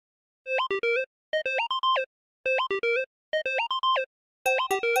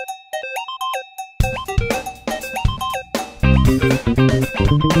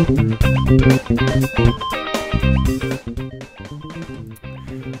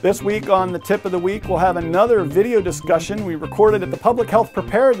This week on the Tip of the Week, we'll have another video discussion we recorded at the Public Health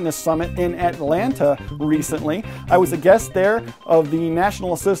Preparedness Summit in Atlanta recently. I was a guest there of the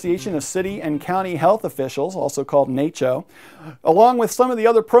National Association of City and County Health Officials, also called NACCHO. Along with some of the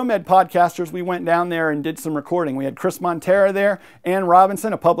other ProMed podcasters, we went down there and did some recording. We had Chris Montera there, Ann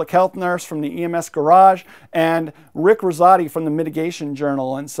Robinson, a public health nurse from the EMS Garage, and Rick Russotti from the Mitigation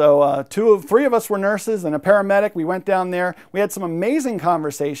Journal. And so three of us were nurses and a paramedic. We went down there. We had some amazing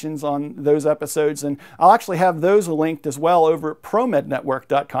conversations on those episodes, and I'll actually have those linked as well over at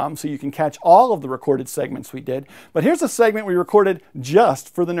promednetwork.com so you can catch all of the recorded segments we did. But here's a segment we recorded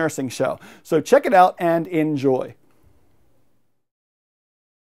just for the nursing show. So check it out and enjoy.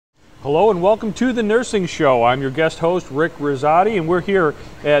 Hello and welcome to the Nursing Show. I'm your guest host, Rick Russotti, and we're here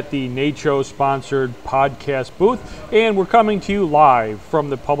at the NACCHO-sponsored podcast booth, and we're coming to you live from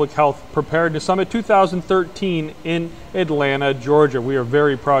the Public Health Preparedness Summit 2013 in Atlanta, Georgia. We are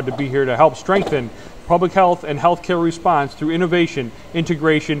very proud to be here to help strengthen public health and healthcare response through innovation,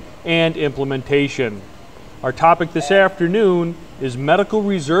 integration, and implementation. Our topic this afternoon is Medical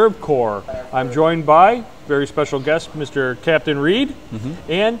Reserve Corps. I'm joined by very special guest, Mr. Captain Reed,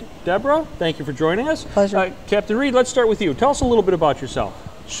 and Debra. Thank you for joining us. Pleasure. Captain Reed, let's start with you. Tell us a little bit about yourself.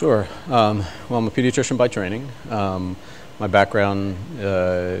 Sure. Well, I'm a pediatrician by training. My background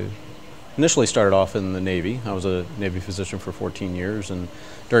initially started off in the Navy. I was a Navy physician for 14 years, and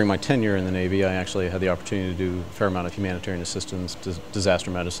during my tenure in the Navy, I actually had the opportunity to do a fair amount of humanitarian assistance,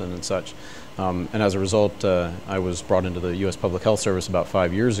 disaster medicine and such. And as a result, I was brought into the U.S. Public Health Service about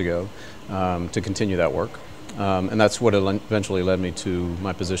 5 years ago to continue that work. And that's what eventually led me to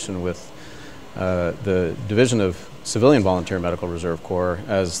my position with the Division of Civilian Volunteer Medical Reserve Corps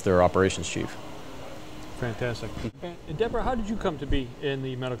as their operations chief. Fantastic. And Debra, how did you come to be in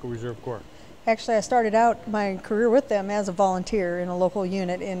the Medical Reserve Corps? Actually, I started out my career with them as a volunteer in a local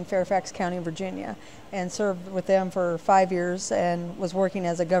unit in Fairfax County, Virginia, and served with them for 5 years and was working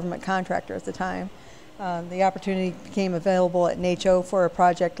as a government contractor at the time. The opportunity became available at NACCHO for a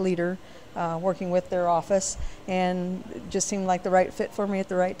project leader working with their office, and it just seemed like the right fit for me at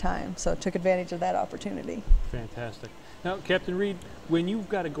the right time, so I took advantage of that opportunity. Fantastic. Now, Captain Reed, when you've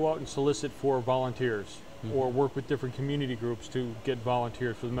got to go out and solicit for volunteers or work with different community groups to get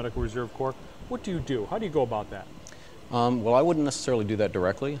volunteers for the Medical Reserve Corps, what do you do? How do you go about that? Well, I wouldn't necessarily do that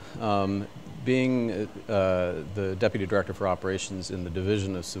directly. Being the Deputy Director for Operations in the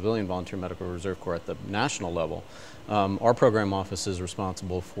Division of Civilian Volunteer Medical Reserve Corps at the national level, our program office is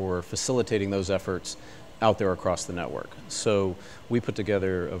responsible for facilitating those efforts out there across the network. So we put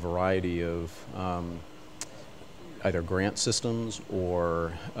together a variety of either grant systems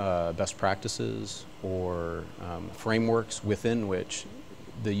or best practices or frameworks within which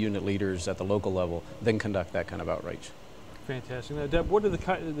the unit leaders at the local level then conduct that kind of outreach. Fantastic. Now, Deb, what are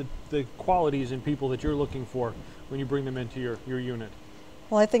the qualities in people that you're looking for when you bring them into your unit?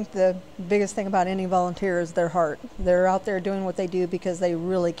 Well, I think the biggest thing about any volunteer is their heart. They're out there doing what they do because they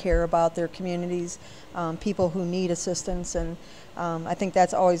really care about their communities, people who need assistance, and I think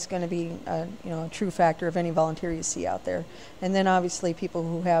that's always going to be a true factor of any volunteer you see out there. And then obviously people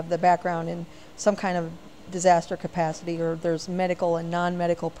who have the background in some kind of disaster capacity, or there's medical and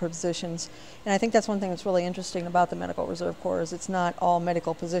non-medical positions. And I think that's one thing that's really interesting about the Medical Reserve Corps is it's not all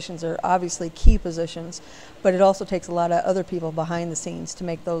medical positions. They're obviously key positions, but it also takes a lot of other people behind the scenes to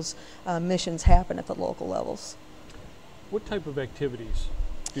make those missions happen at the local levels. What type of activities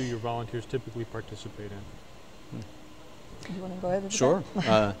do your volunteers typically participate in? Do you want to go ahead with Sure.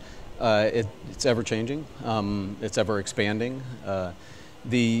 It's ever-changing. It's ever-expanding.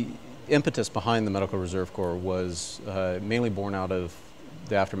 The impetus behind the Medical Reserve Corps was mainly born out of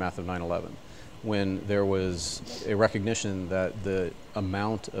the aftermath of 9/11, when there was a recognition that the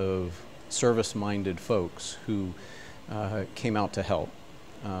amount of service-minded folks who came out to help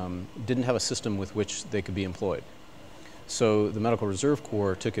didn't have a system with which they could be employed. So the Medical Reserve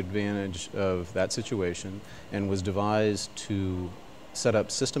Corps took advantage of that situation and was devised to set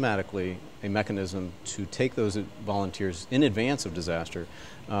up systematically a mechanism to take those volunteers in advance of disaster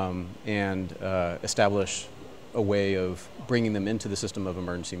and establish a way of bringing them into the system of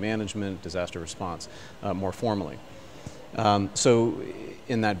emergency management, disaster response more formally. So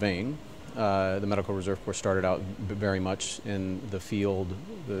in that vein, the Medical Reserve Corps started out very much in the field,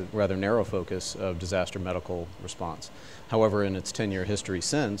 the rather narrow focus of disaster medical response. However, in its 10-year history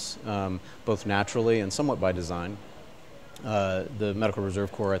since, both naturally and somewhat by design, the Medical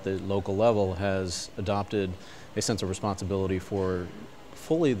Reserve Corps at the local level has adopted a sense of responsibility for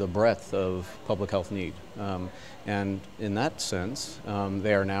fully the breadth of public health need. And in that sense,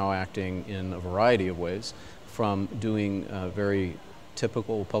 they are now acting in a variety of ways, from doing very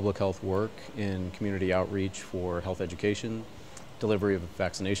typical public health work in community outreach for health education, delivery of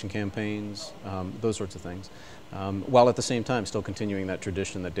vaccination campaigns, those sorts of things, while at the same time still continuing that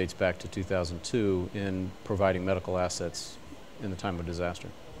tradition that dates back to 2002 in providing medical assets in the time of disaster.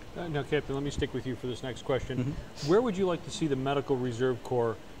 Now, Captain, let me stick with you for this next question. Where would you like to see the Medical Reserve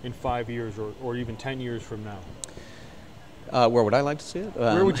Corps in 5 years or even 10 years from now? Where would I like to see it?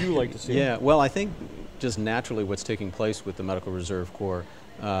 Where would you like to see it? Yeah, well, I think just naturally what's taking place with the Medical Reserve Corps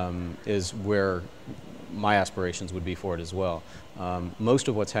is where my aspirations would be for it as well. Most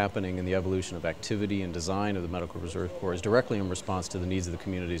of what's happening in the evolution of activity and design of the Medical Reserve Corps is directly in response to the needs of the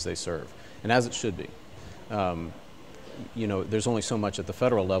communities they serve, and as it should be. You know, there's only so much at the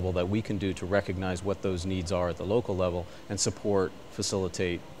federal level that we can do to recognize what those needs are at the local level and support,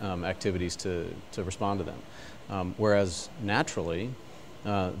 facilitate activities to respond to them. Whereas naturally,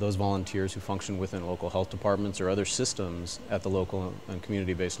 those volunteers who function within local health departments or other systems at the local and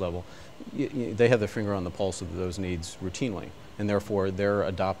community-based level, they have their finger on the pulse of those needs routinely, and therefore they're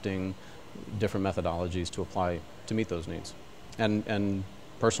adopting different methodologies to apply to meet those needs. And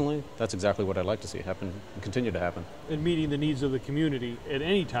personally, that's exactly what I'd like to see happen and continue to happen. And meeting the needs of the community at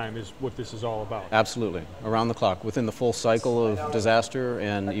any time is what this is all about. Absolutely, around the clock, within the full cycle of disaster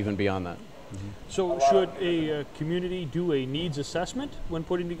and even beyond that. So should a community do a needs assessment when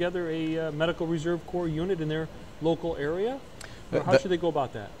putting together a Medical Reserve Corps unit in their local area? Or how should they go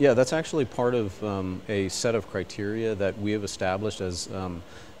about that? Yeah, that's actually part of a set of criteria that we have established as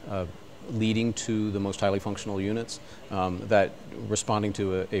leading to the most highly functional units, that responding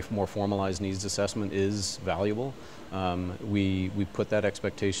to a more formalized needs assessment is valuable. We put that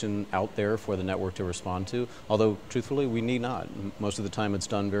expectation out there for the network to respond to, although truthfully we need not. Most of the time it's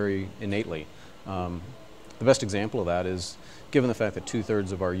done very innately. The best example of that is, given the fact that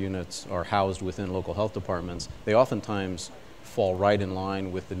 2/3 of our units are housed within local health departments, they oftentimes fall right in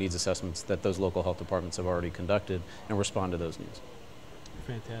line with the needs assessments that those local health departments have already conducted and respond to those needs.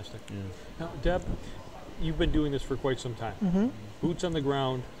 Fantastic. Yeah. Now, Deb, you've been doing this for quite some time. Boots on the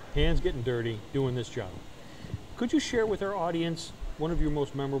ground, hands getting dirty, doing this job. Could you share with our audience one of your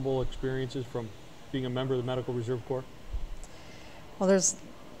most memorable experiences from being a member of the Medical Reserve Corps? Well,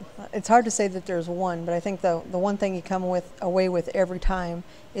 it's hard to say that there's one, but I think the one thing you come away with every time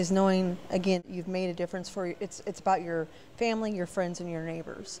is knowing, again, you've made a difference for you. It's about your family, your friends, and your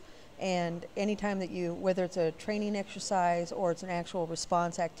neighbors. And anytime that whether it's a training exercise or it's an actual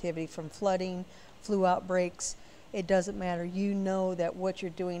response activity, from flooding, flu outbreaks, it doesn't matter. You know that what you're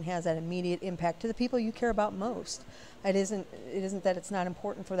doing has that immediate impact to the people you care about most. It isn't that it's not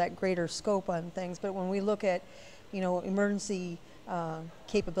important for that greater scope on things, but when we look at, emergency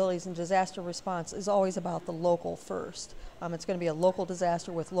capabilities and disaster response is always about the local first. It's going to be a local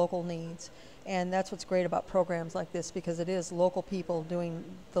disaster with local needs. And that's what's great about programs like this, because it is local people doing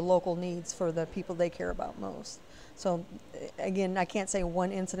the local needs for the people they care about most. So again, I can't say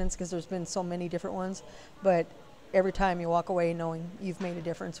one incident because there's been so many different ones, but every time you walk away knowing you've made a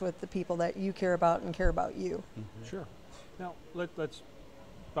difference with the people that you care about and care about you. Sure. Now, let's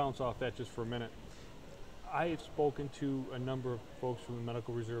bounce off that just for a minute. I have spoken to a number of folks from the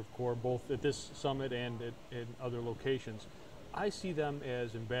Medical Reserve Corps, both at this summit and at other locations. I see them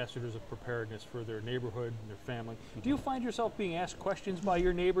as ambassadors of preparedness for their neighborhood and their family. Do you find yourself being asked questions by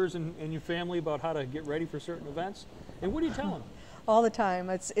your neighbors and your family about how to get ready for certain events? And what do you tell them? All the time.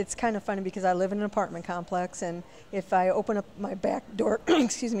 It's kind of funny because I live in an apartment complex, and if I open up my back door,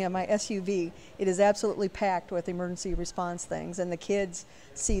 excuse me, on my SUV, it is absolutely packed with emergency response things, and the kids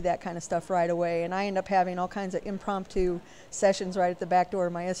see that kind of stuff right away. And I end up having all kinds of impromptu sessions right at the back door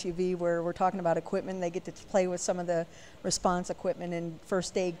of my SUV where we're talking about equipment, and they get to play with some of the response equipment and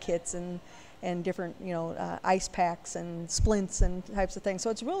first aid kits and different, ice packs and splints and types of things. So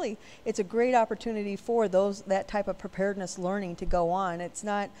it's a great opportunity for that type of preparedness learning to go on. It's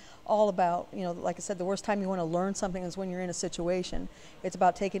not all about, like I said, the worst time you want to learn something is when you're in a situation. It's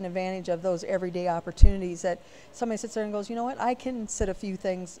about taking advantage of those everyday opportunities that somebody sits there and goes, you know what, I can set a few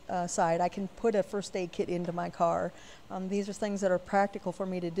things aside. I can put a first aid kit into my car. These are things that are practical for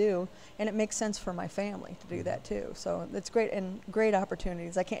me to do, and it makes sense for my family to do that too. So it's great, and great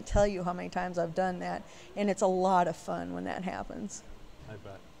opportunities. I can't tell you how many times I've done that, and it's a lot of fun when that happens. I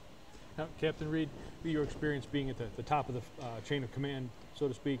bet. Now, Captain Reed, your experience being at the top of the chain of command, so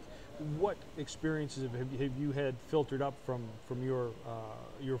to speak, what experiences have you had filtered up from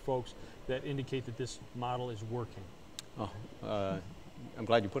your folks that indicate that this model is working? I'm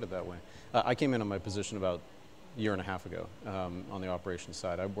glad you put it that way. I came into my position about a year and a half ago on the operations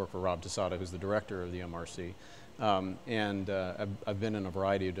side. I work for Rob Tassada, who's the director of the MRC. I've been in a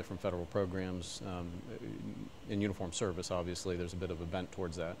variety of different federal programs in uniform service. Obviously, there's a bit of a bent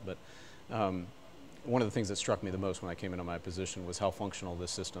towards that. But one of the things that struck me the most when I came into my position was how functional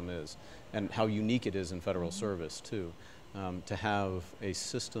this system is and how unique it is in federal service, too. To have a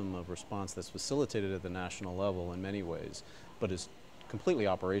system of response that's facilitated at the national level in many ways, but is completely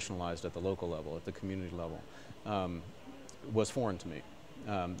operationalized at the local level, at the community level, was foreign to me.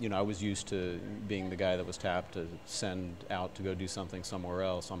 You know, I was used to being the guy that was tapped to send out to go do something somewhere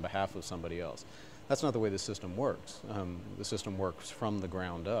else on behalf of somebody else. That's not the way the system works. The system works from the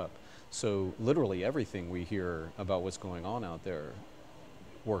ground up. So literally everything we hear about what's going on out there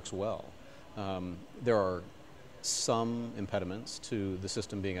works well. There are some impediments to the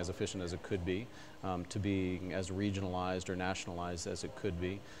system being as efficient as it could be, to being as regionalized or nationalized as it could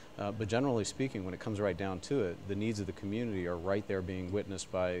be. But generally speaking, when it comes right down to it, the needs of the community are right there being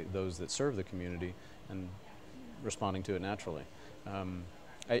witnessed by those that serve the community and responding to it naturally.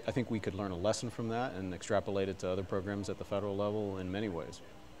 I think we could learn a lesson from that and extrapolate it to other programs at the federal level in many ways.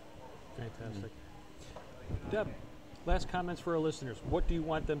 Fantastic. Deb, last comments for our listeners. What do you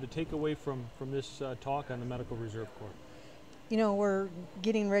want them to take away from this talk on the Medical Reserve Corps? You know, we're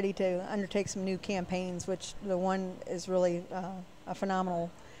getting ready to undertake some new campaigns, which the one is really a phenomenal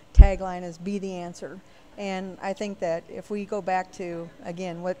tagline is "Be the Answer." And I think that if we go back to,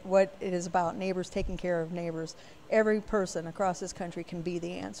 again, what it is about, neighbors taking care of neighbors, every person across this country can be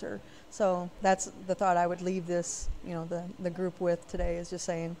the answer. So that's the thought I would leave this, you know, the group with today, is just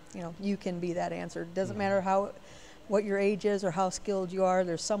saying, you know, you can be that answer. It doesn't matter what your age is or how skilled you are,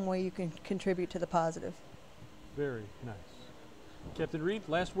 there's some way you can contribute to the positive. Very nice. Captain Reed,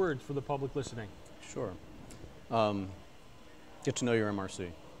 last words for the public listening. Sure. Get to know your MRC.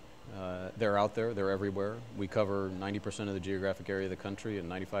 They're out there, they're everywhere. We cover 90% of the geographic area of the country and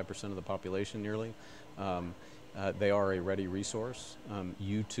 95% of the population nearly. They are a ready resource.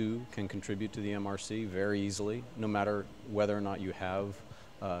 You too can contribute to the MRC very easily, no matter whether or not you have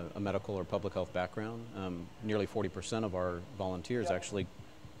a medical or public health background. Nearly 40% of our volunteers actually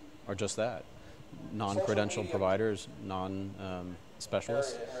are just that. Non-credentialed providers,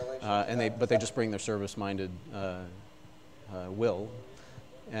 non-specialists, but they just bring their service-minded will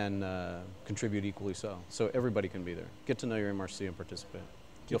and contribute equally so. So everybody can be there. Get to know your MRC and participate.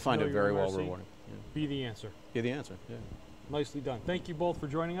 You'll find it very well rewarding. Yeah. Be the answer. Be the answer, yeah. Nicely done. Thank you both for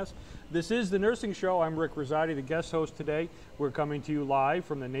joining us. This is The Nursing Show. I'm Rick Russotti, the guest host today. We're coming to you live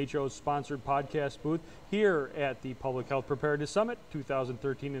from the NACCHO sponsored podcast booth here at the Public Health Preparedness Summit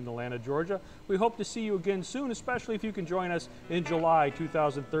 2013 in Atlanta, Georgia. We hope to see you again soon, especially if you can join us in July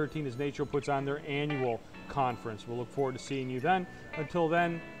 2013 as NACCHO puts on their annual conference. We'll look forward to seeing you then. Until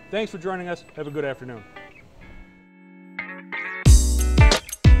then, thanks for joining us. Have a good afternoon.